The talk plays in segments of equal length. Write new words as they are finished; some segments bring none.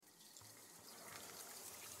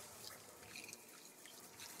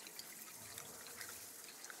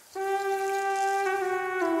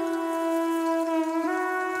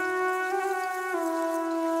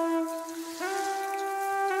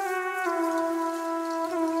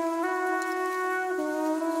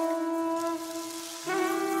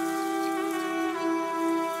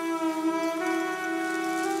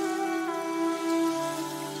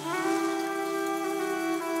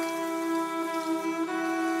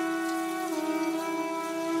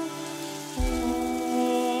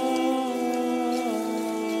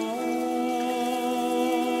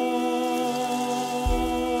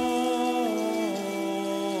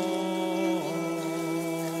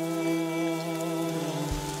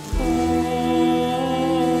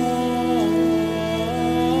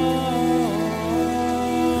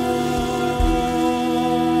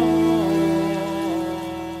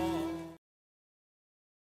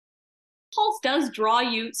draw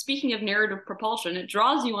you, speaking of narrative propulsion, it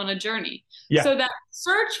draws you on a journey. Yeah, So that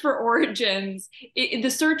search for origins, the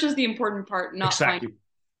search is the important part, not finding exactly.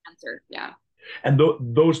 the answer. Yeah. And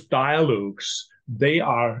those dialogues, they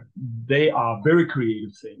are very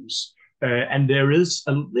creative things. And there is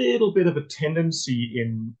a little bit of a tendency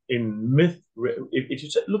in myth. If you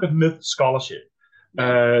look at myth scholarship,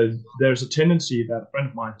 Yeah. there's a tendency that a friend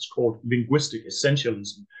of mine has called linguistic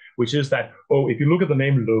essentialism, which is that, oh, if you look at the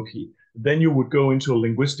name Loki, then you would go into a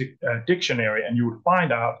linguistic dictionary and you would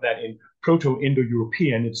find out that in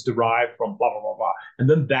Proto-Indo-European it's derived from blah blah blah blah, and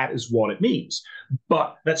then that is what it means.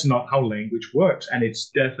 But that's not how language works, and it's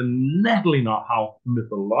definitely not how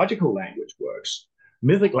mythological language works.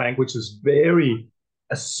 Mythic language is very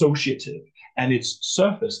associative, and its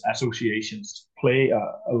surface associations play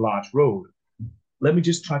a large role. Let me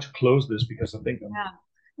just try to close this because I think I'm. Yeah.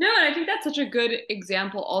 No, and I think that's such a good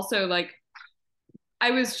example also. Like,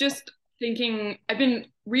 I was just thinking, I've been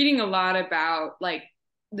reading a lot about like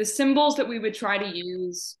the symbols that we would try to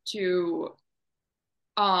use to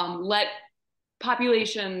let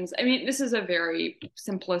populations, I mean, this is a very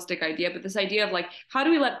simplistic idea, but this idea of like, how do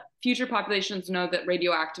we let future populations know that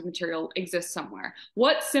radioactive material exists somewhere?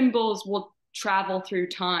 What symbols will travel through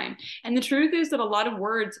time? And the truth is that a lot of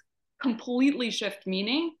words completely shift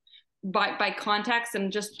meaning by context in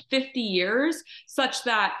just 50 years, such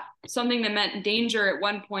that something that meant danger at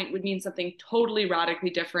one point would mean something totally radically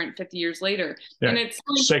different 50 years later. Yeah, And it's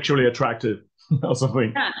sexually attractive or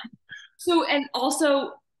something. yeah. So, and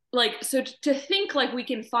also, like, so to think like we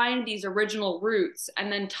can find these original roots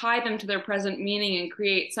and then tie them to their present meaning and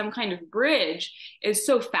create some kind of bridge is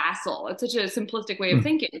so facile. It's such a simplistic way of Mm,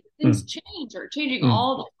 thinking. Things mm, change or changing mm.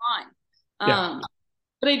 all the time. Yeah,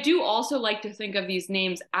 But I do also like to think of these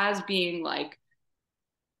names as being like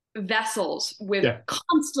vessels with yeah,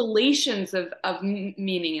 constellations of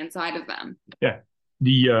meaning inside of them. yeah.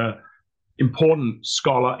 The important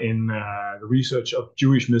scholar in the research of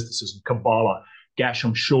Jewish mysticism, Kabbalah,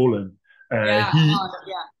 Gershom Scholem. Yeah, He,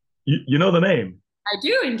 yeah. you know the name? I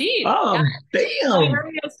do indeed. Yeah. Oh, My damn!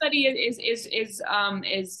 area of study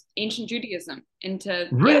is ancient Judaism into yeah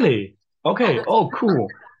Really? all Okay. this. Oh, cool.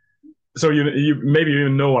 So you maybe you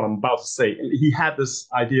even know what I'm about to say. He had this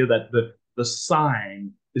idea that the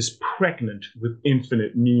sign is pregnant with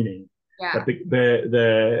infinite meaning. That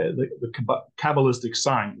Yeah, the Kabbalistic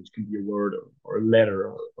sign, which can be a word or a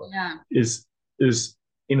letter, yeah, is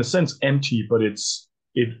in a sense empty, but it's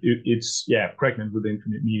yeah pregnant with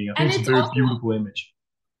infinite meaning. I think and it's a it's very also beautiful image.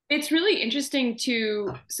 it's really interesting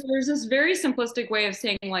to so there's this very simplistic way of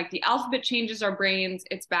saying like the alphabet changes our brains,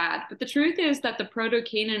 it's bad, but the truth is that the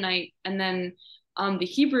Proto-Canaanite and then the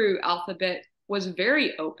Hebrew alphabet was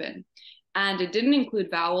very open. And it didn't include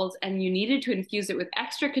vowels, and you needed to infuse it with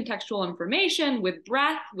extra contextual information, with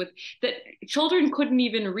breath, with that children couldn't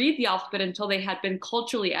even read the alphabet until they had been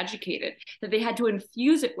culturally educated, that they had to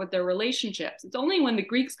infuse it with their relationships. It's only when the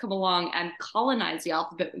Greeks come along and colonize the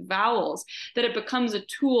alphabet with vowels that it becomes a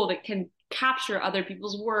tool that can capture other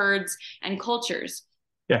people's words and cultures.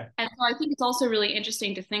 Yeah. And so I think it's also really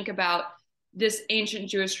interesting to think about this ancient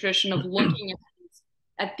Jewish tradition of looking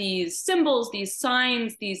at these symbols, these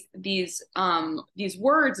signs, these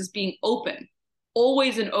words as being open,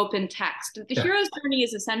 always an open text. The Yeah. hero's journey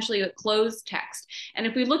is essentially a closed text. And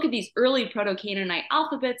if we look at these early Proto-Canaanite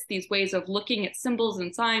alphabets, these ways of looking at symbols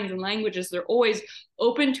and signs and languages, they're always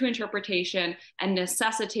open to interpretation and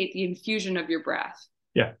necessitate the infusion of your breath.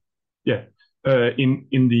 Yeah. Yeah. In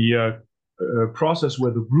the process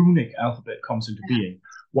where the runic alphabet comes into being,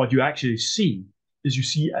 what you actually see is you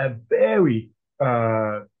see a very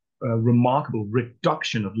remarkable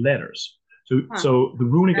reduction of letters. So, Huh. so the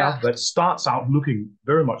runic Yeah. alphabet starts out looking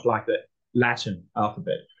very much like the Latin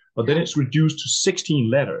alphabet, but then Yeah. it's reduced to 16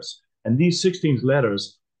 letters. And these 16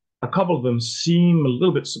 letters, a couple of them seem a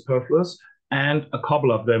little bit superfluous, and a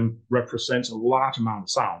couple of them represents a large amount of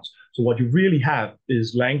sounds. So what you really have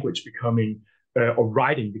is language becoming, or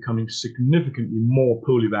writing becoming significantly more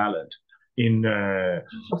polyvalent.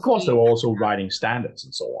 Of course, there Interesting. are also writing standards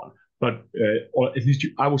and so on, but or at least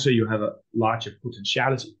I would say you have a larger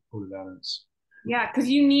potentiality for polyvalence. Yeah, because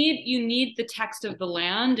you need the text of the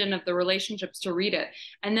land and of the relationships to read it.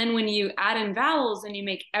 And then when you add in vowels and you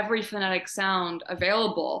make every phonetic sound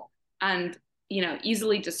available and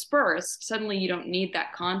easily dispersed, suddenly you don't need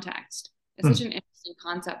that context. It's such Hmm. an interesting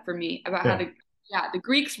concept for me about how Yeah, the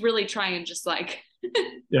Greeks really try and just like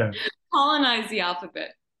yeah, colonize the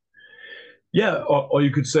alphabet. yeah. Or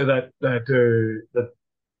you could say that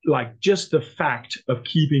like just the fact of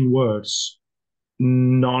keeping words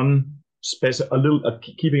non-specified, a little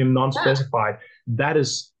keeping them Yeah, non-specified, that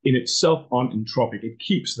is in itself unentropic. It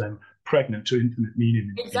keeps them pregnant to infinite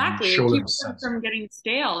meaning in Exactly. It keeps Scholem's them sense. from getting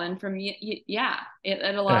stale and from, yeah, it Yeah,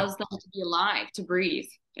 allows them to be alive, to breathe.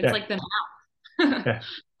 It's yeah, like the mouth. yeah.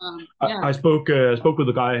 Yeah. I spoke with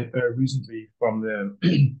a guy recently from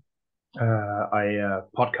the a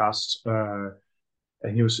podcast,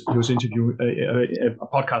 and he was interviewing a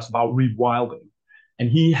podcast about rewilding, and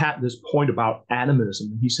he had this point about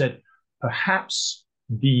animism. He said perhaps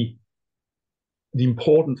the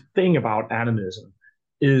important thing about animism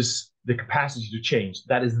is the capacity to change.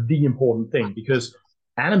 That is the important thing because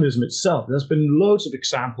animism itself, there's been loads of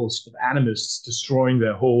examples of animists destroying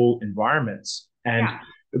their whole environments and Yeah.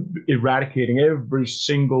 eradicating every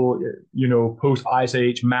single, post ice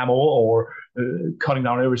age mammal or cutting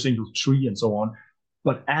down every single tree and so on.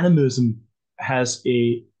 But animism has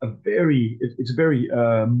it's a very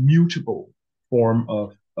mutable form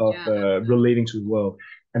of Yeah. relating to the world,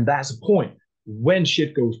 and that's the point. When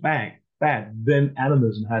shit goes bad, then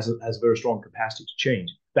animism has a very strong capacity to change.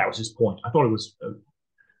 That was his point. I thought it was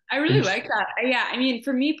I really like interesting. that. Yeah, I mean,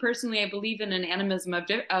 for me personally, I believe in an animism of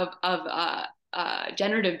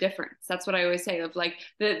generative difference. That's what I always say of like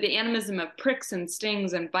the animism of pricks and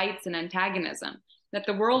stings and bites and antagonism. That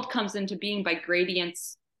the world comes into being by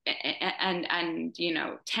gradients and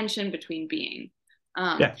tension between being.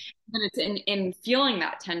 Um, Yeah, and it's in feeling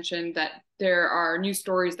that tension that there are new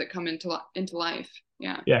stories that come into life.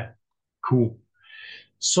 Yeah. yeah, cool.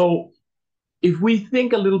 So if we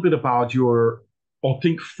think a little bit about or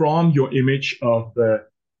think from your image of the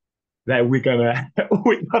that we're gonna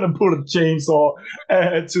we're gonna put a chainsaw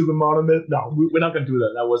to the monument. No, we're not gonna do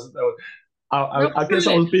that. That was We'll I guess prune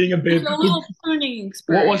I it. was being a Like bit. a little pruning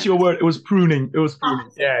What was your experience. word? It was pruning. It was pruning.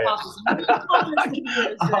 Coppicing, Yeah, coppicing. We yeah. can coppice if you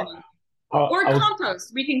guys do any. Or I was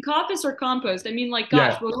compost. We can coppice or compost. I mean, like,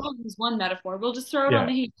 gosh, yeah, we'll use one metaphor. We'll just throw it on yeah.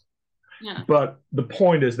 the heap. Yeah. But the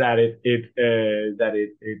point is that it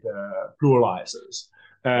pluralizes,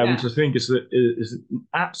 which Yeah. I think is an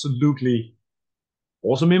absolutely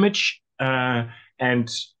awesome image. And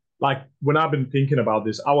like when I've been thinking about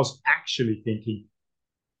this, I was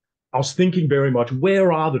thinking very much,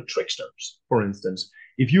 where are the tricksters, for instance?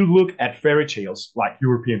 If you look at fairy tales, like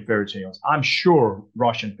European fairy tales, I'm sure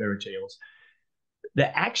Russian fairy tales, there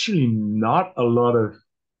are actually not a lot of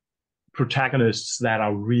protagonists that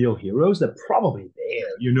are real heroes. They're probably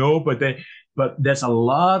there, but there's a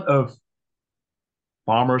lot of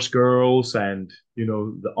farmers' girls and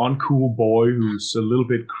the uncool boy who's a little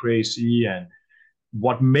bit crazy, and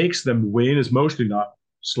what makes them win is mostly not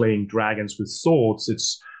slaying dragons with swords.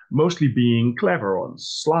 It's mostly being clever or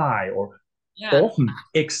sly or Yeah. often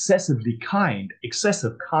excessively kind.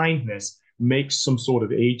 Excessive kindness makes some sort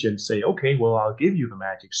of agent say, okay, well, I'll give you the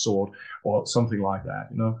magic sword or something like that.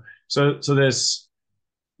 So there's,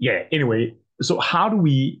 yeah, anyway. So how do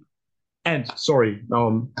we, and sorry, now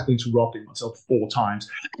I'm interrupting myself 4 times.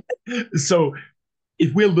 So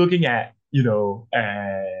if we're looking at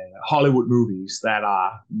Hollywood movies that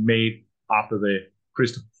are made after the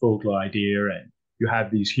Christopher Vogler idea, and you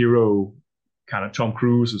have these hero kind of Tom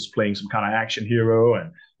Cruise is playing some kind of action hero,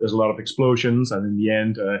 and there's a lot of explosions, and in the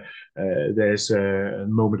end, there's a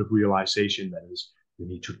moment of realization that is you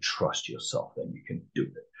need to trust yourself, and you can do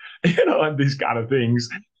it, and these kind of things.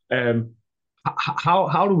 Um,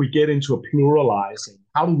 how do we get into a pluralizing?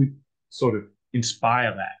 How do we sort of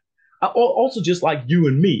inspire that? Also, just like you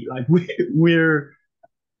and me, like we're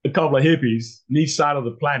a couple of hippies on each side of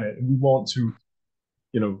the planet, and we want to,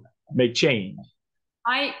 you know, make change.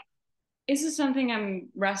 I This is something I'm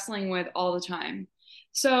wrestling with all the time.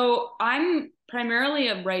 So I'm primarily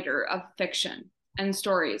a writer of fiction and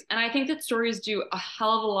stories. And I think that stories do a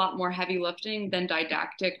hell of a lot more heavy lifting than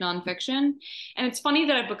didactic nonfiction. And it's funny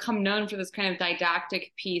that I've become known for this kind of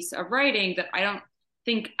didactic piece of writing that I don't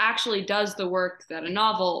think actually does the work that a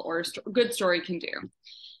novel or a good story can do.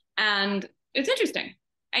 And it's interesting.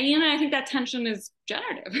 I think that tension is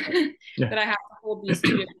generative, Yeah. that I have to hold these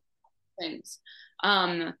two different things.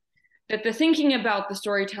 Um, that the thinking about the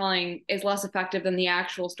storytelling is less effective than the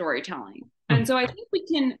actual storytelling. And so I think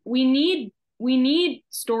we need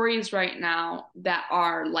stories right now that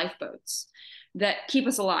are lifeboats that keep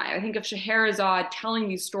us alive. I think of Scheherazade telling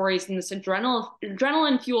these stories in this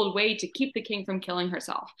adrenaline fueled way to keep the king from killing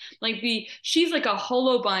herself. She's like a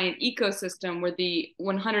holobiont ecosystem where the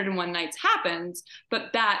 101 Nights happens,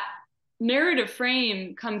 but that narrative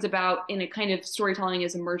frame comes about in a kind of storytelling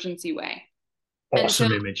as emergency way. And so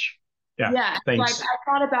Awesome image. Yeah. yeah, like Thanks. I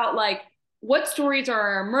thought about like what stories are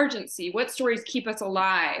our emergency? What stories keep us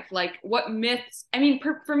alive? Like what myths? I mean,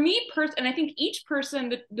 for me, and I think each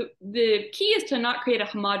person, the key is to not create a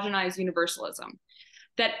homogenized universalism.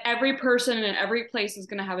 That every person in every place is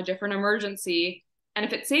going to have a different emergency, And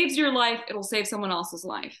if it saves your life, it'll save someone else's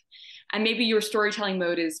life. And maybe your storytelling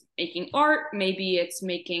mode is making art, maybe it's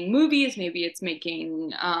making movies, maybe it's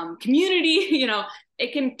making community,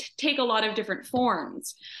 it can take a lot of different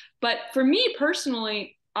forms. But for me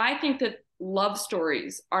personally, I think that love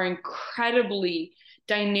stories are incredibly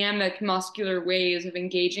dynamic, muscular ways of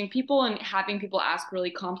engaging people and having people ask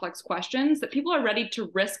really complex questions that people are ready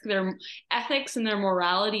to risk their ethics and their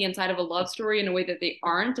morality inside of a love story in a way that they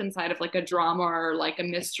aren't inside of like a drama or like a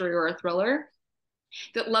mystery or a thriller.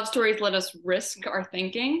 That love stories let us risk our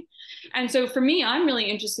thinking. And so for me, I'm really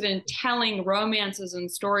interested in telling romances and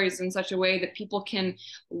stories in such a way that people can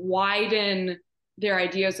widen their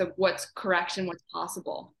ideas of what's correct and what's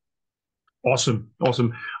possible. Awesome,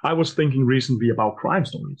 awesome. I was thinking recently about crime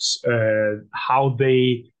stories, how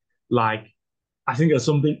they like. I think there's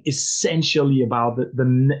something essentially about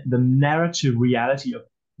the narrative reality of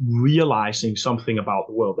realizing something about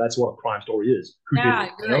the world. That's what a crime story is. Who did Yeah,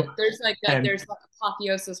 it? you're right. And There's like a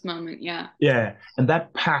apotheosis moment. Yeah. yeah, and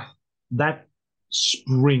that path, that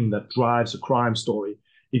spring that drives a crime story.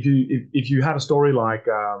 If you have a story like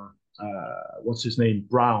what's his name,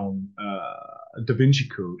 Brown, Da Vinci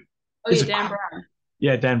Code, Oh is yeah, a Dan Brown.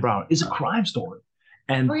 yeah, Dan Brown is a crime story,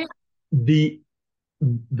 Oh and yeah. the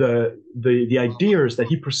the ideas that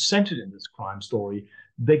he presented in this crime story,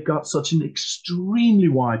 they got such an extremely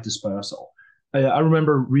wide dispersal. I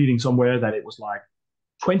remember reading somewhere that it was like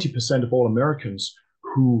 20% of all Americans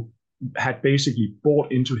who had basically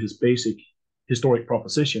bought into his basic historic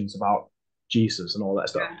propositions about Jesus and all that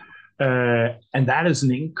stuff. Yeah. And that is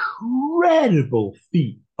an incredible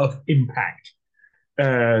feat of impact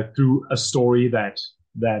through a story that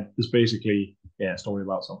is basically a story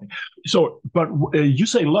about something. So, but you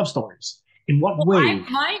say love stories. In what Well, way?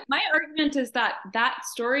 my argument is that that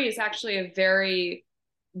story is actually a very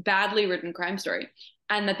badly written crime story,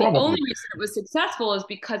 and that the only Probably. reason it was successful is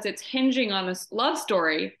because it's hinging on a love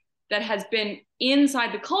story that has been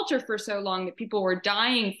inside the culture for so long that people were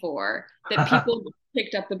dying for, that people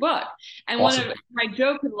picked up the book. And one Awesome. of my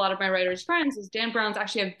joke with a lot of my writers' friends is Dan Brown's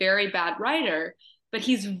actually a very bad writer, but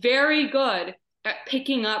he's very good at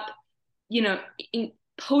picking up, you know,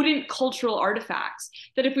 potent cultural artifacts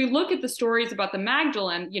that if we look at the stories about the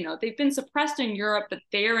Magdalene, they've been suppressed in Europe, but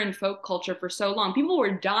they're in folk culture for so long. People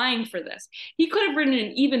were dying for this. He could have written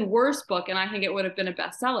an even worse book, and I think it would have been a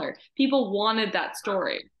bestseller. People wanted that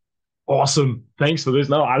story. Awesome. Thanks for this.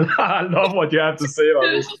 No, I love what you have to say So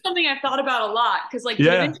about it's this. just something I've thought about a lot because, like, Da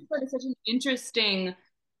Yeah. Vinci Code is such an interesting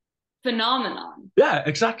phenomenon. Yeah,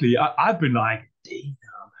 exactly. I've been like, damn.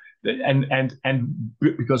 And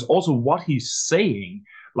because also what he's saying,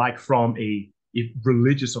 like from a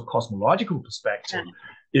religious or cosmological perspective,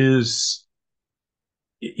 is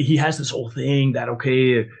he has this whole thing that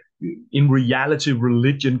okay, in reality,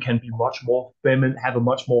 religion can be much more feminine, have a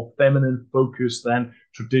much more feminine focus than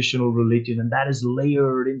traditional religion, and that is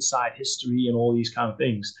layered inside history and all these kind of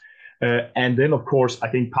things. And then, of course, I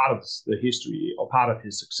think part of the history or part of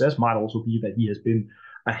his success might also be that he has been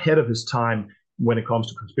ahead of his time when it comes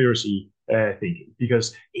to conspiracy thinking,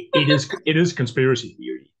 because it is conspiracy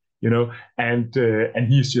theory, and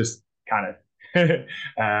he's just kind of and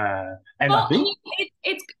I Well, think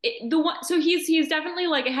the one. So he's definitely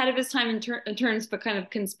like ahead of his time in terms of a kind of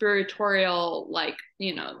conspiratorial, like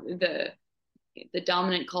the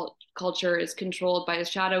dominant culture is controlled by a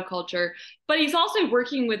shadow culture, but he's also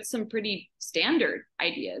working with some pretty standard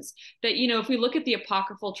ideas that if we look at the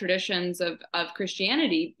apocryphal traditions of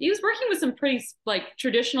Christianity, he was working with some pretty like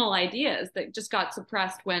traditional ideas that just got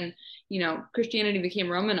suppressed when Christianity became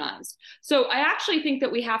Romanized. So I actually think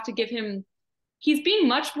that we have to give him. He's being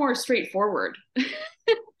much more straightforward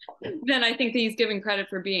than I think that he's given credit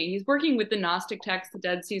for being. He's working with the Gnostic texts, the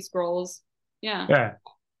Dead Sea Scrolls. Yeah. yeah,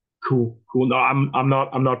 cool, cool. No, I'm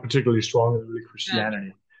not particularly strong in really Yeah.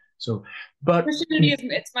 Christianity. So, but Christianity is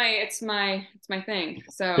it's my thing.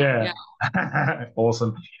 So yeah, yeah.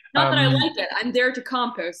 awesome. Not that I like it. I'm there to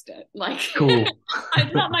compost it. Like Cool.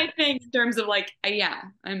 it's not my thing in terms of like yeah.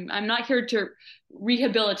 I'm not here to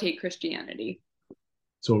rehabilitate Christianity.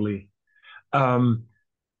 Totally. Um,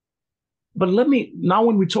 but let me now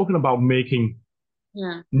when we're talking about making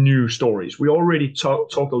Yeah. new stories, we already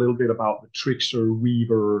talked a little bit about the trickster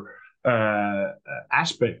weaver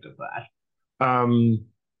aspect of that.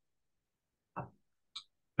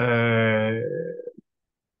 Uh,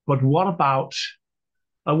 but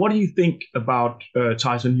what do you think about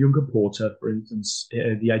Tyson Juncker Porter, for instance,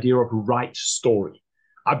 the idea of right story?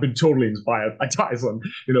 I've been totally inspired by Tyson,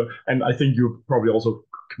 and I think you've probably also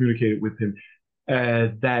communicated with him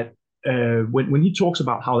that when he talks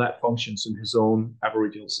about how that functions in his own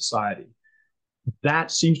Aboriginal society,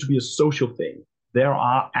 that seems to be a social thing. there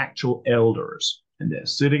are actual elders and they're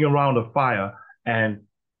sitting around a fire. And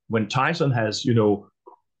when Tyson has,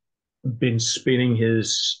 been spinning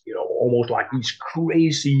his, almost like these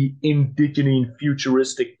crazy indigenous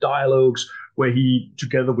futuristic dialogues where he,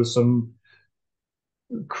 together with some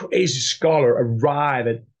crazy scholar, arrive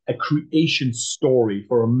at a creation story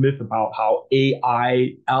for a myth about how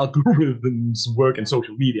AI algorithms work in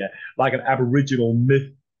social media, like an Aboriginal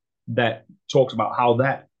myth that talks about how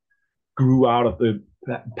that grew out of the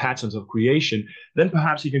patterns of creation, then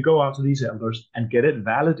perhaps you can go out to these elders and get it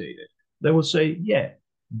validated. They will say, yeah,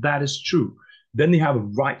 that is true. Then they have a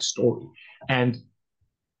right story. And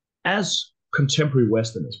as contemporary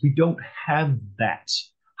Westerners, we don't have that.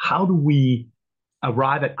 How do we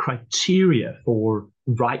arrive at criteria for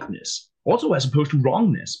rightness, also as opposed to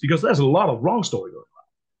wrongness? Because there's a lot of wrong story going on.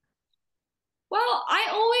 Well,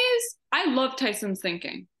 I love Tyson's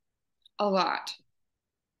thinking a lot.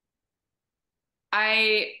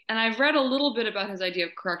 I've read a little bit about his idea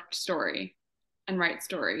of correct story and right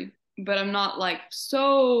story, but I'm not like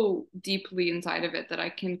so deeply inside of it that I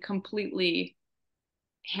can completely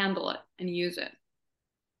handle it and use it.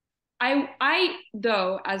 I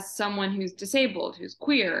though, as someone who's disabled, who's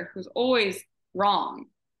queer, who's always wrong,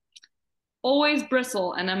 always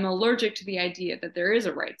bristle, and I'm allergic to the idea that there is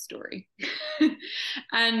a right story.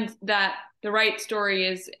 And that the right story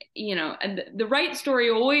is, and the right story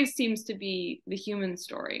always seems to be the human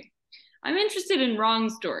story. I'm interested in wrong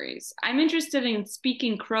stories. I'm interested in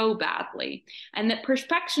speaking crow badly, and that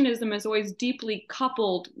perfectionism is always deeply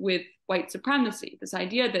coupled with white supremacy, this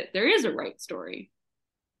idea that there is a right story.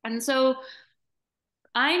 And so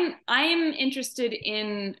I'm interested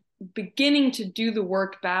in beginning to do the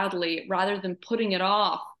work badly rather than putting it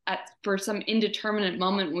off for some indeterminate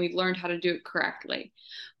moment when we've learned how to do it correctly.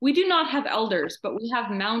 We do not have elders, but we have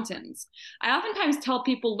mountains. I oftentimes tell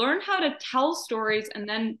people learn how to tell stories and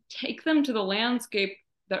then take them to the landscape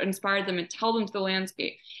that inspired them and tell them to the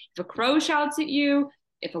landscape. If a crow shouts at you,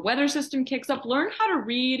 if a weather system kicks up, learn how to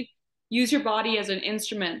read, use your body as an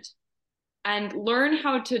instrument, and learn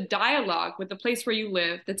how to dialogue with the place where you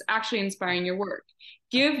live that's actually inspiring your work.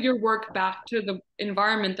 Give your work back to the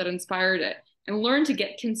environment that inspired it and learn to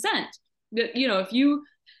get consent. That, if you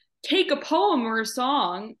take a poem or a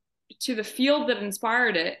song to the field that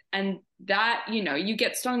inspired it and that, you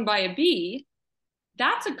get stung by a bee,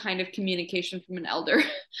 that's a kind of communication from an elder.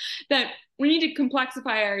 That we need to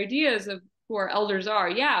complexify our ideas of who our elders are.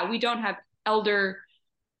 Yeah, we don't have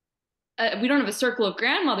a circle of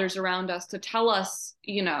grandmothers around us to tell us,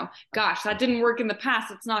 gosh, that didn't work in the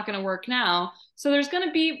past, it's not going to work now. So we're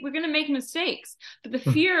going to make mistakes. But the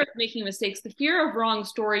fear of making mistakes, the fear of wrong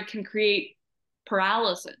story can create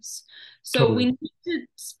paralysis. So Totally. we need to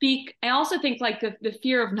speak. I also think like the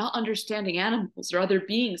fear of not understanding animals or other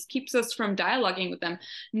beings keeps us from dialoguing with them.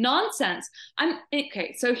 Nonsense.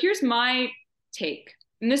 Okay, so here's my take.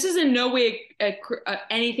 And this is in no way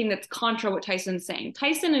anything that's contra what Tyson's saying.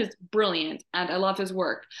 Tyson is brilliant, and I love his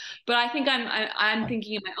work. But I think I'm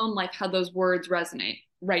thinking in my own life how those words resonate,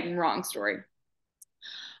 right and wrong story.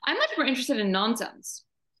 I'm much more interested in nonsense,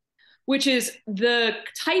 which is the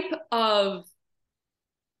type of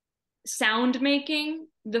sound making,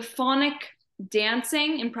 the phonic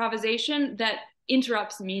dancing, improvisation that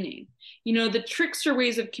interrupts meaning. The trickster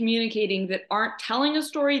ways of communicating that aren't telling a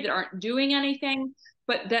story, that aren't doing anything,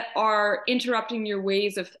 but that are interrupting your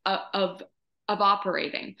ways of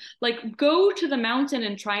operating. Like, go to the mountain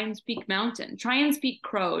and try and speak mountain, try and speak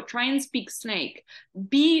crow, try and speak snake.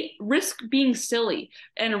 Risk being silly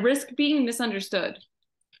and risk being misunderstood.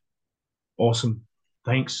 Awesome.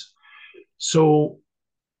 Thanks. So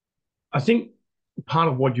I think part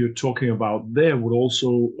of what you're talking about there would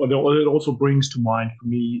also, or it also brings to mind for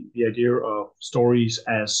me the idea of stories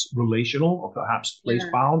as relational or perhaps place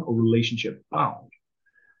bound or relationship bound.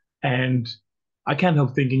 And I can't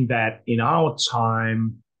help thinking that in our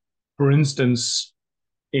time, for instance,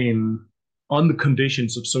 on the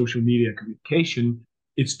conditions of social media communication,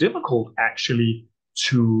 it's difficult actually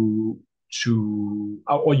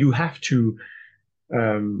or you have to,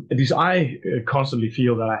 at least I constantly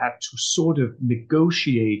feel that I have to sort of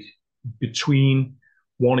negotiate between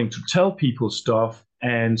wanting to tell people stuff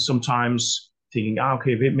and sometimes thinking,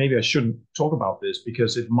 okay, maybe I shouldn't talk about this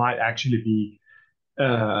because it might actually be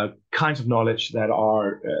kinds of knowledge that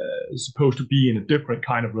are supposed to be in a different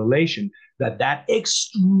kind of relation, that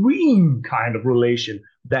extreme kind of relation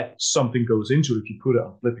that something goes into if you put it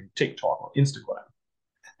on flipping TikTok or Instagram.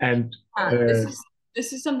 And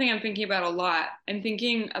this is something I'm thinking about a lot. I'm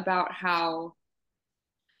thinking about how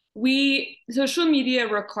social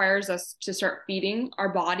media requires us to start feeding our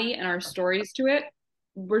body and our stories to it.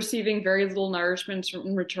 receiving very little nourishment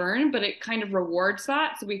in return, but it kind of rewards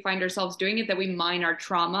that. So we find ourselves doing it, that we mine our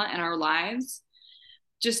trauma and our lives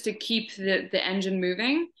just to keep the engine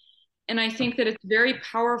moving. And I think that it's very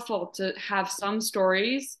powerful to have some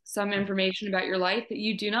stories, some information about your life that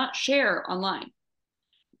you do not share online.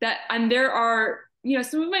 And there are,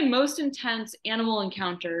 some of my most intense animal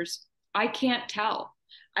encounters, I can't tell.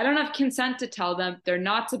 I don't have consent to tell them. They're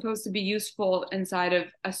not supposed to be useful inside of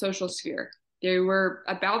a social sphere. They were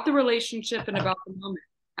about the relationship and about the moment.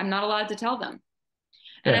 I'm not allowed to tell them.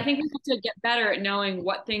 And I Yeah, think we have to get better at knowing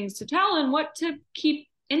what things to tell and what to keep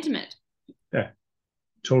intimate. yeah,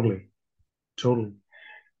 totally, totally.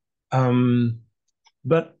 Um,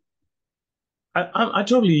 but I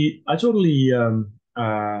totally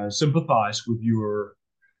sympathize with your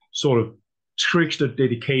sort of trickster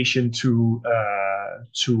dedication to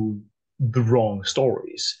the wrong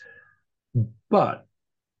stories. But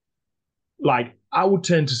like I would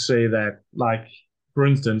tend to say that, like, for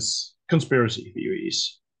instance, conspiracy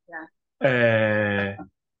theories, uh,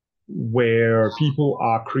 where people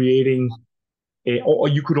are creating or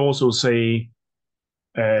you could also say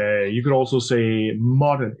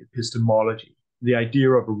modern epistemology, the idea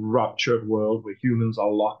of a ruptured world where humans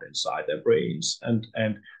are locked inside their brains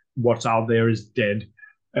and what's out there is dead.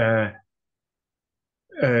 Uh,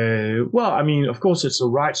 well, I mean, of course, it's a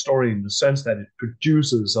right story in the sense that it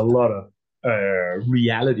produces a lot of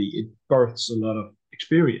reality. It births a lot of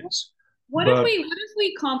experience. But What if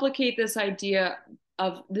we complicate this idea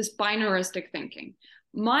of this binaristic thinking?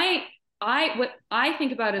 What I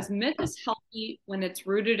think about is myth is healthy when it's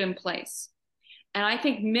rooted in place. And I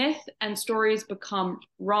think myth and stories become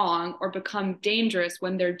wrong or become dangerous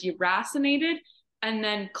when they're deracinated and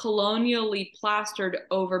then colonially plastered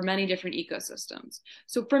over many different ecosystems.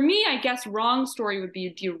 So for me, I guess wrong story would be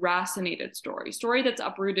a deracinated story that's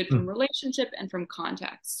uprooted from hmm, relationship and from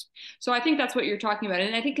context. So I think that's what you're talking about.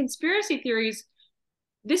 And I think conspiracy theories,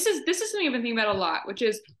 this is something I've been thinking about a lot, which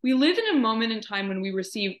is we live in a moment in time when we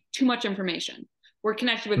receive too much information. We're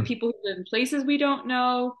connected with hmm, people who live in places we don't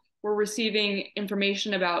know. We're receiving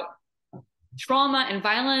information about trauma and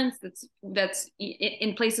violence that's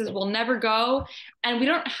in places we'll never go, and we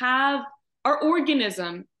don't have our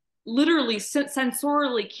organism literally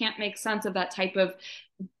sensorially can't make sense of that type of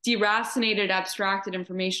deracinated, abstracted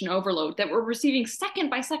information overload that we're receiving second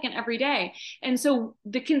by second every day. And so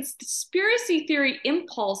the conspiracy theory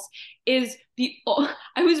impulse is the.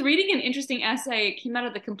 I was reading an interesting essay. It came out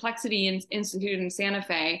of the Complexity Institute in Santa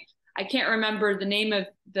Fe. I can't remember the name of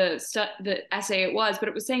the essay it was, but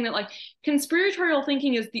it was saying that like conspiratorial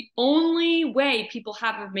thinking is the only way people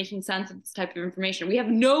have of making sense of this type of information. We have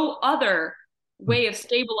no other way of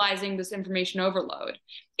stabilizing this information overload.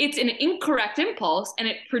 It's an incorrect impulse and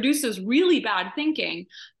it produces really bad thinking,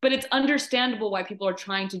 but it's understandable why people are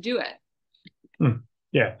trying to do it. hmm.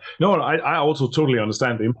 Yeah, no, I also totally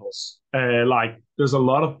understand the impulse. Like, there's a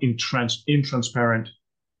lot of intransparent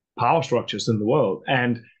power structures in the world,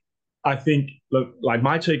 and I think, look, like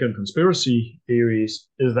my take on conspiracy theories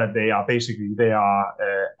is that they are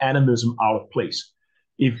animism out of place.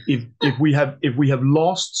 If we have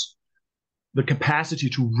lost the capacity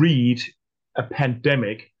to read a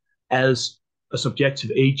pandemic as a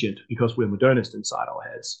subjective agent because we're modernist inside our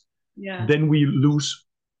heads, Yeah. then we lose,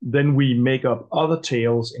 then we make up other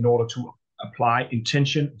tales in order to apply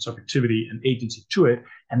intention, subjectivity, and agency to it,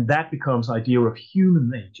 and that becomes the idea of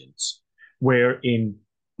human agents. Where in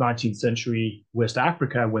 19th century West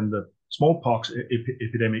Africa, when the smallpox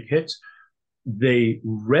epidemic hit, they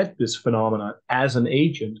read this phenomenon as an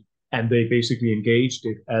agent, and they basically engaged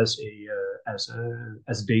it as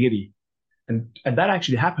a deity. And that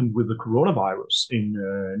actually happened with the coronavirus in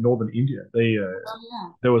northern India.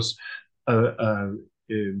 Oh, There was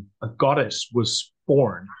a goddess was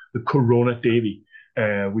born, the Corona Devi,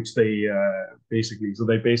 which they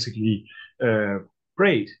basically uh,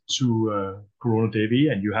 prayed to Corona Devi,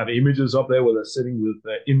 and you have images up there where they're sitting with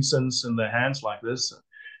incense in their hands like this.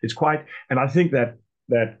 It's quite, and I think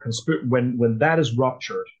when that is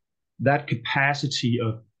ruptured, that capacity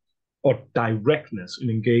of or directness in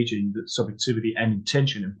engaging the subjectivity and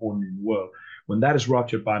intention important in the world. When that is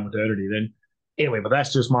ruptured by modernity, then anyway, but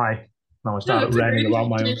that's just my now I no, started it's a ranting great about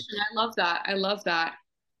my own. definition. I love that. I love that.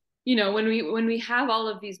 When we have all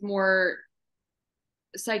of these more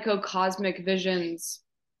psychocosmic visions,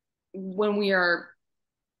 when we are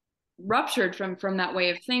ruptured from that way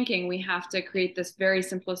of thinking, we have to create this very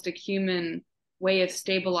simplistic human way of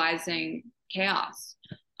stabilizing chaos.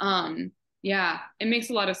 Yeah, it makes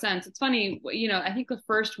a lot of sense. It's funny, I think the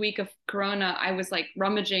first week of Corona, I was like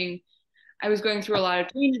rummaging. I was going through a lot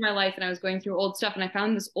of change in my life and I was going through old stuff and I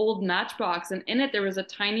found this old matchbox and in it there was a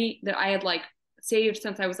tiny that I had like saved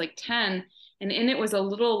since I was like 10 and in it was a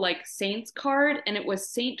little like saint's card and it was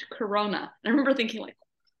Saint Corona. And I remember thinking like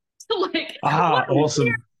like what are we here? Awesome.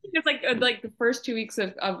 It's like the first 2 weeks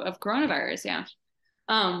of coronavirus, yeah.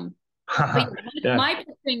 But yeah, Yeah. my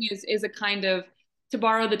thing is a kind of, to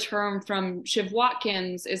borrow the term from Shiv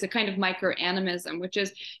Watkins, is a kind of microanimism, which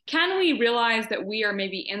is, can we realize that we are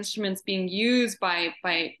maybe instruments being used by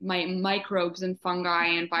microbes and fungi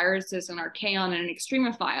and viruses and archaeon and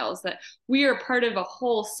extremophiles, that we are part of a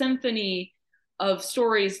whole symphony of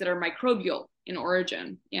stories that are microbial in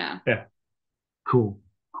origin. Yeah. Yeah. Cool.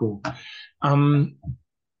 Cool. Um,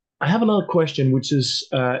 I have another question, which is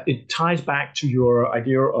it ties back to your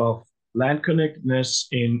idea of land connectedness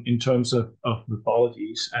in terms of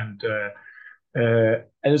mythologies, and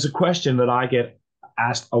it's a question that I get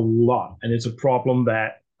asked a lot, and it's a problem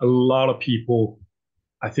that a lot of people,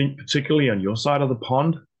 I think, particularly on your side of the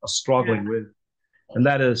pond, are Yeah. struggling with, and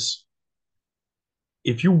that is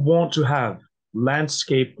if you want to have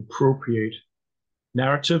landscape appropriate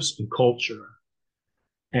narratives and culture,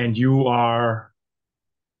 and you are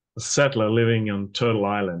a settler living on Turtle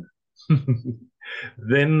Island,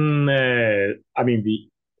 then I mean the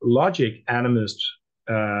logic animist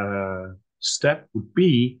step would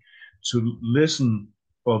be to listen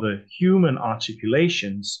for the human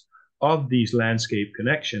articulations of these landscape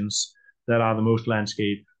connections that are the most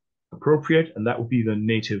landscape appropriate, and that would be the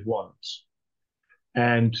native ones.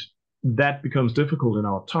 And that becomes difficult in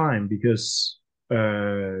our time because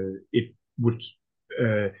it would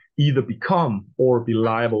either become or be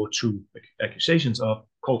liable to accusations of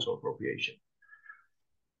cultural appropriation.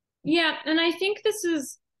 Yeah, and I think this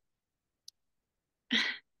is,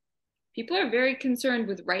 people are very concerned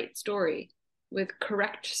with right story, with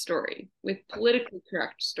correct story, with politically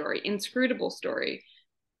correct story, inscrutable story.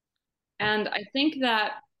 And I think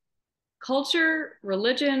that culture,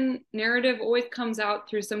 religion, narrative always comes out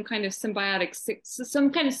through some kind of symbiotic,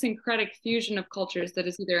 some kind of syncretic fusion of cultures that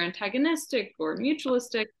is either antagonistic or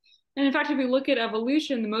mutualistic. And in fact, if we look at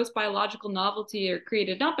evolution, the most biological novelty are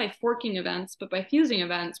created not by forking events, but by fusing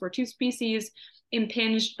events, where two species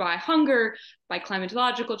impinged by hunger, by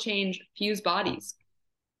climatological change, fuse bodies,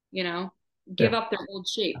 you know, give Yeah. up their old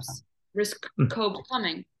shapes, risk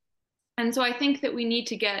co-becoming. And so I think that we need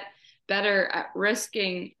to get better at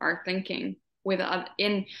risking our thinking with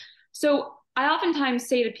in. So I oftentimes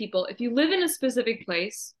say to people, if you live in a specific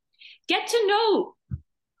place, get to know,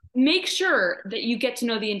 make sure that you get to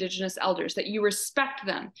know the indigenous elders, that you respect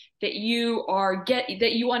them, that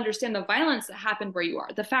that you understand the violence that happened where you are,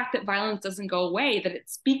 the fact that violence doesn't go away, that it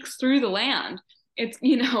speaks through the land. It's,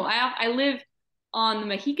 I live on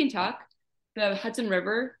the Mahicantuck, the Hudson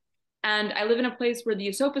River, and I live in a place where the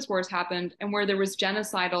Esopus Wars happened and where there was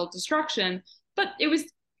genocidal destruction, but it was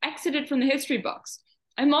exited from the history books.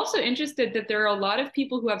 I'm also interested that there are a lot of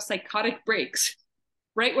people who have psychotic breaks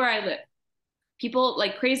right where I live. People,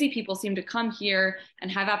 like crazy people, seem to come here and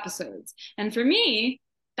have episodes. And for me,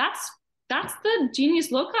 that's the genius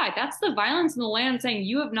loci. That's the violence in the land saying,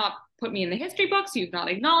 you have not put me in the history books, you've not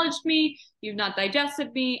acknowledged me, you've not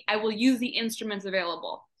digested me. I will use the instruments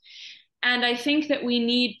available. And I think that we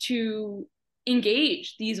need to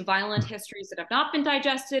engage these violent histories that have not been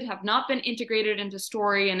digested, have not been integrated into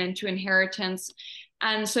story and into inheritance.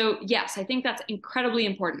 And so, yes, I think that's incredibly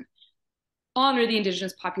important. Honor the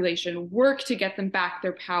indigenous population, work to get them back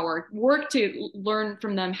their power, work to learn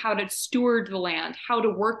from them how to steward the land, how to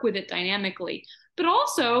work with it dynamically, but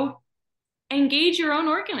also engage your own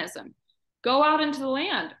organism. Go out into the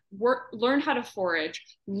land, work, learn how to forage,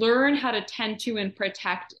 learn how to tend to and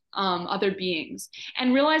protect other beings,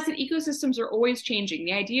 and realize that ecosystems are always changing.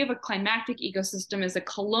 The idea of a climactic ecosystem is a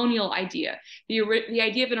colonial idea. The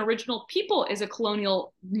idea of an original people is a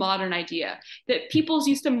colonial modern idea. That peoples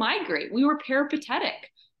used to migrate. We were peripatetic.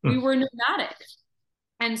 We were nomadic.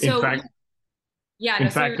 And In so, fact, yeah, no,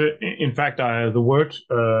 in so fact, the word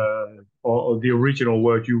or the original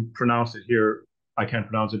word you pronounced it here, I can't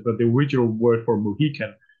pronounce it, but the original word for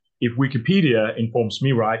Mohican, if Wikipedia informs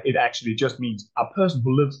me right, it actually just means a person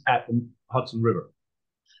who lives at the Hudson River.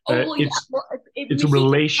 oh well, yeah. It's Well, it's a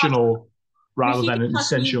relational rather than an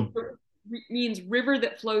Mexican essential. means river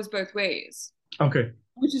that flows both ways, Okay.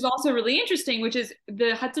 which is also really interesting, which is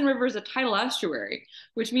the Hudson River is a tidal estuary,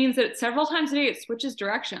 which means that several times a day it switches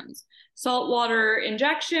directions. Saltwater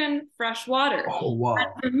injection, fresh water. Oh wow. And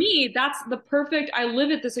for me, that's the perfect, I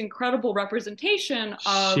live at this incredible representation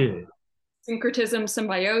of Shit. syncretism,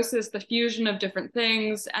 symbiosis, the fusion of different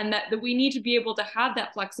things, and that we need to be able to have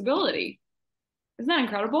that flexibility. Isn't that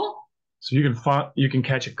incredible? So you can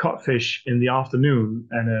catch a codfish in the afternoon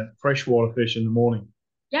and a freshwater fish in the morning.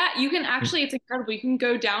 Yeah, you can actually, it's incredible. You can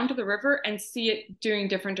go down to the river and see it doing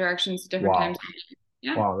different directions at different times. Wow.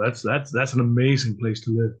 Yeah. Wow, that's an amazing place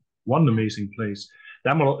to live. What an amazing place.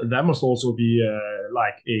 That must also be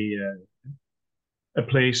like a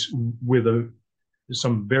place with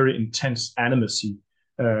some very intense animacy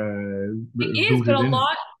It is, but rooted in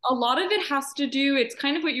it. a lot of it has to do, it's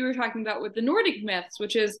kind of what you were talking about with the Nordic myths,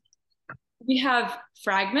 which is we have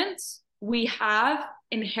fragments, we have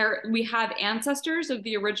ancestors of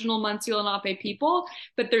the original Munsee Lenape people,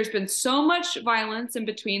 but there's been so much violence in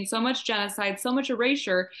between, so much genocide, so much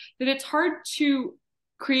erasure that it's hard to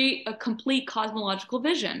create a complete cosmological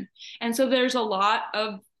vision. And so there's a lot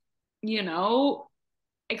of, you know,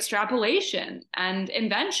 extrapolation and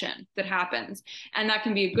invention that happens, and that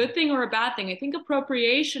can be a good thing or a bad thing. I think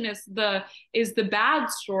appropriation is the bad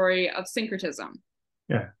story of syncretism.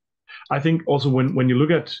 Yeah. I think also when you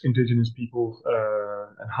look at indigenous people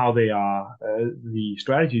and how they are, the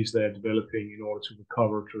strategies they're developing in order to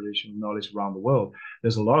recover traditional knowledge around the world,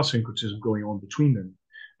 there's a lot of syncretism going on between them,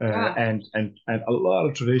 Yeah. and a lot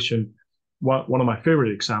of tradition. One of my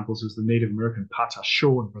favorite examples is the Native American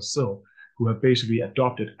Pataxó in Brazil, who have basically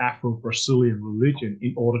adopted Afro-Brazilian religion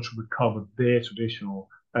in order to recover their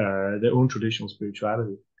own traditional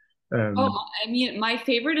spirituality. Um, Oh, I mean, my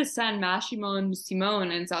favorite is San Maximon Simon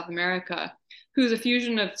in South America, who's a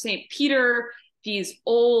fusion of Saint Peter, these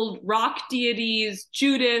old rock deities,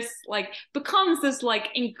 Judas, like becomes this like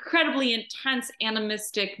incredibly intense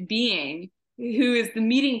animistic being who is the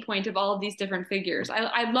meeting point of all of these different figures.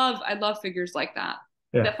 I love figures like yeah,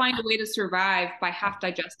 that find a way to survive by half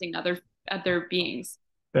digesting other beings.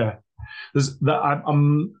 yeah.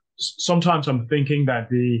 Sometimes I'm thinking that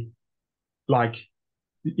like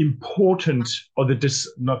the important or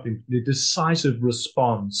nothing the decisive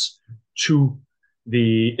response to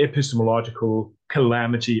the epistemological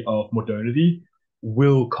calamity of modernity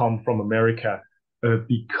will come from America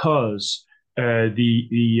because the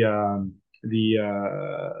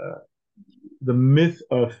myth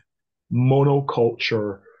of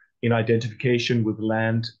monoculture in identification with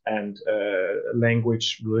land and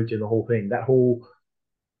language, religion, the whole thing, that whole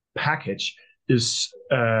package is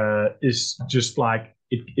just like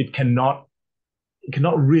it cannot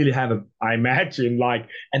really have a, I imagine, like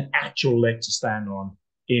an actual leg to stand on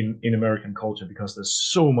in American culture because there's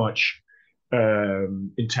so much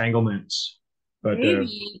entanglements. But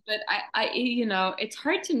Maybe, but you know, it's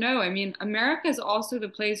hard to know. I mean, America is also the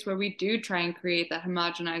place where we do try and create that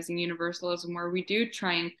homogenizing universalism, where we do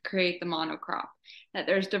try and create the monocrop, that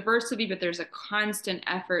there's diversity, but there's a constant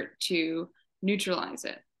effort to neutralize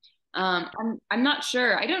it. I'm not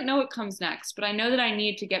sure. I don't know what comes next, but I know that I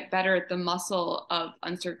need to get better at the muscle of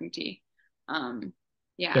uncertainty. Um,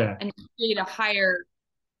 yeah, yeah, and create a higher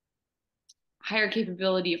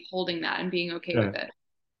capability of holding that and being okay yeah. with it.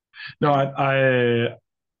 No,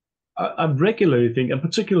 I regularly think, and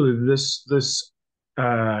particularly this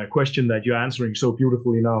question that you're answering so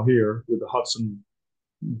beautifully now here with the Hudson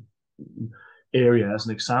area as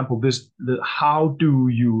an example. How do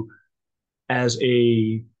you, as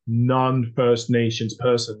a non-First Nations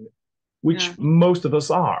person, Yeah. which most of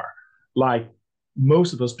us are, like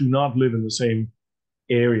most of us do not live in the same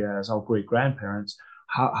area as our great grandparents.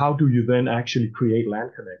 How do you then actually create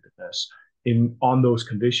land connectedness in on those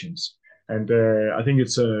conditions? And I think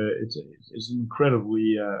it's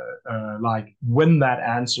incredibly like when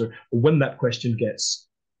that question gets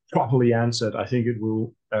properly answered, I think it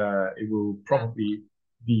will probably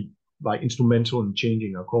be like instrumental in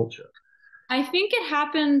changing our culture. I think it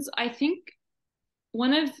happens. I think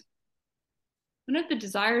one of one of the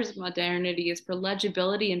desires of modernity is for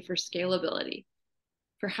legibility and for scalability,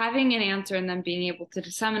 for having an answer and then being able to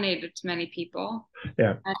disseminate it to many people,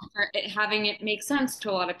 Yeah, and for having it make sense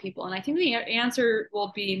to a lot of people. And I think the answer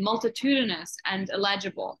will be multitudinous and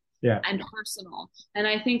illegible yeah, and personal. And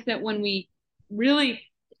I think that when we really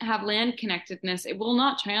have land connectedness, it will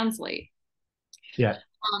not translate. yeah,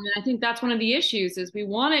 And I think that's one of the issues is we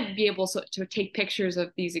want to be able to take pictures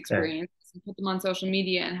of these yeah, experiences and put them on social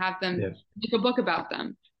media and have them yeah. make a book about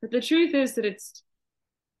them. But the truth is that it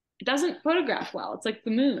doesn't photograph well. It's like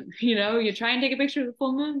the moon, you know, you try and take a picture of the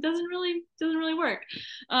full moon, it doesn't really work.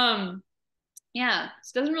 Um, yeah,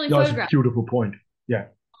 it doesn't really No, it's a photograph. beautiful point. Yeah,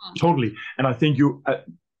 totally. And I think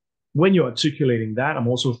when you're articulating that, I'm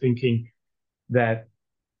also thinking that,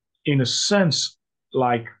 in a sense,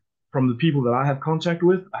 like from the people that I have contact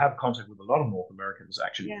with, I have contact with a lot of North Americans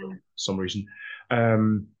actually for Yeah, some reason,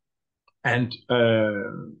 um, and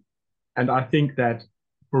and I think that,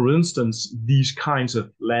 for instance, these kinds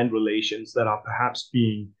of land relations that are perhaps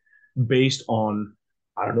being based on,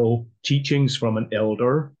 I don't know, teachings from an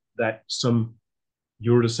elder that some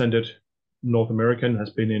Euro-descended North American has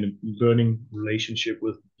been in a learning relationship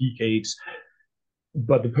with decades.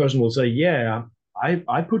 But the person will say, yeah,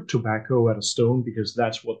 I put tobacco at a stone because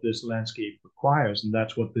that's what this landscape requires. And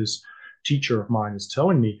that's what this teacher of mine is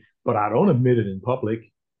telling me. But I don't admit it in public.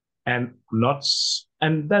 And not,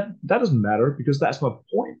 and that doesn't matter because that's not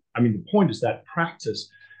the point. I mean, the point is that practice.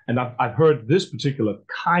 And I've heard this particular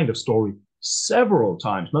kind of story several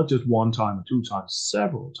times, not just one time or two times,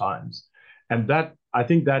 several times. And that I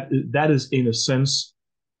think that is in a sense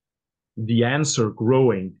the answer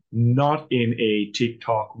growing, not in a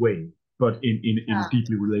TikTok way, but in a Yeah.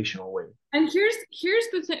 deeply relational way. And here's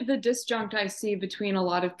the disjunct I see between a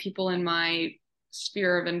lot of people in my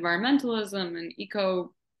sphere of environmentalism and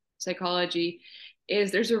eco psychology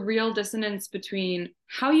is there's a real dissonance between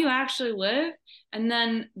how you actually live and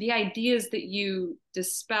then the ideas that you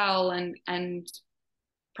dispel and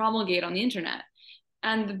promulgate on the internet.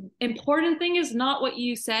 And the important thing is not what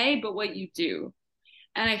you say, but what you do.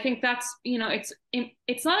 And I think that's,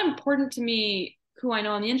 it's not important to me who I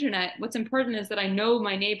know on the internet. What's important is that I know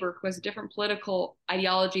my neighbor who has a different political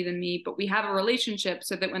ideology than me, but we have a relationship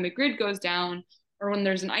so that when the grid goes down or when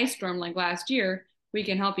there's an ice storm like last year, we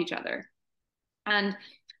can help each other. And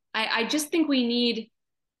I just think we need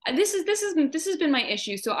this has been my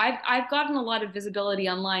issue. So I've gotten a lot of visibility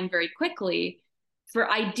online very quickly for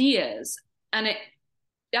ideas, and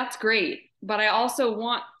that's great. But I also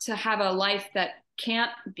want to have a life that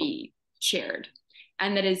can't be shared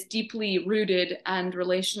and that is deeply rooted and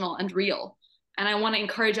relational and real. And I want to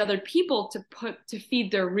encourage other people to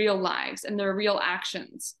feed their real lives and their real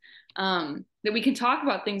actions. That we can talk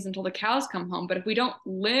about things until the cows come home, but if we don't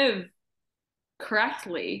live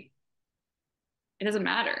correctly, it doesn't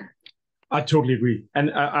matter. I totally agree,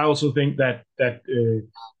 and I also think that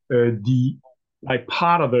the like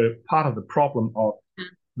part of the problem of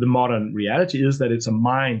the modern reality is that it's a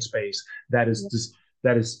mind space that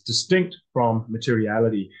is distinct from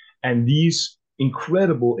materiality, and these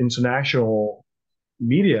incredible international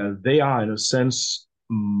media, they are in a sense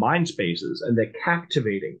mind spaces, and they're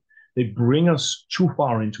captivating. They bring us too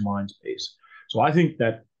far into mind space. So I think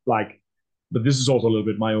that like, but this is also a little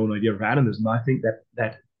bit my own idea of animism. I think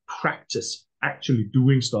that practice, actually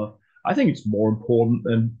doing stuff, I think it's more important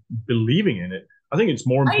than believing in it. I think it's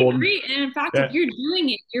more I important. agree. And in fact, if Yeah, you're doing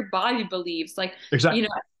it, your body believes. Like, you exactly. know,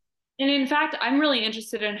 and in fact, I'm really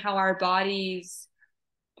interested in how our bodies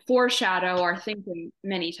foreshadow our thinking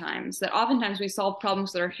many times, that oftentimes we solve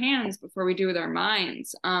problems with our hands before we do with our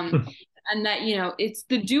minds. And that, it's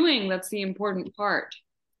the doing that's the important part.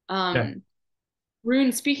 Yeah, Um,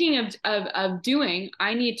 Rune, speaking of doing,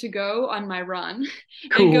 I need to go on my run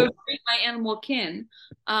and go cool. greet my animal kin.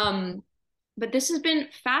 Um, but this has been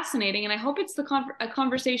fascinating, and I hope it's a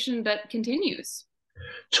conversation that continues.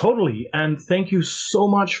 Totally. And thank you so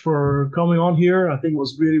much for coming on here. I think it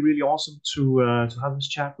was really, really awesome to have this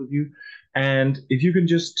chat with you. And if you can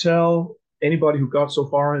just tell anybody who got so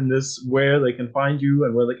far in this where they can find you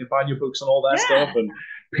and where they can find your books and all that stuff Yeah. and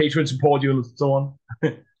Patreon support you and so on.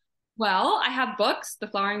 Well, I have books. The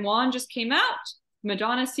Flowering Wand just came out.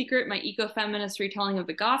 Madonna's Secret, my eco-feminist retelling of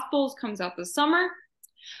the Gospels, comes out this summer.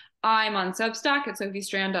 I'm on Substack at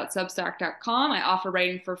sophiestrand.substack.com. I offer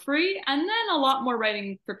writing for free and then a lot more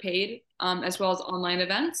writing for paid, as well as online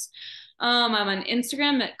events. I'm on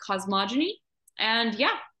Instagram at Cosmogony. And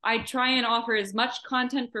yeah, I try and offer as much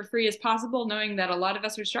content for free as possible, knowing that a lot of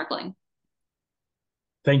us are struggling.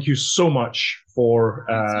 Thank you so much for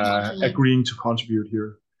Thanks so much, Elaine. agreeing to contribute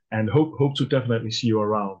here, and hope to definitely see you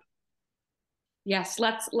around. Yes,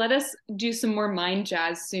 let us do some more mind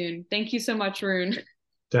jazz soon. Thank you so much, Rune.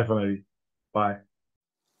 Definitely. Bye.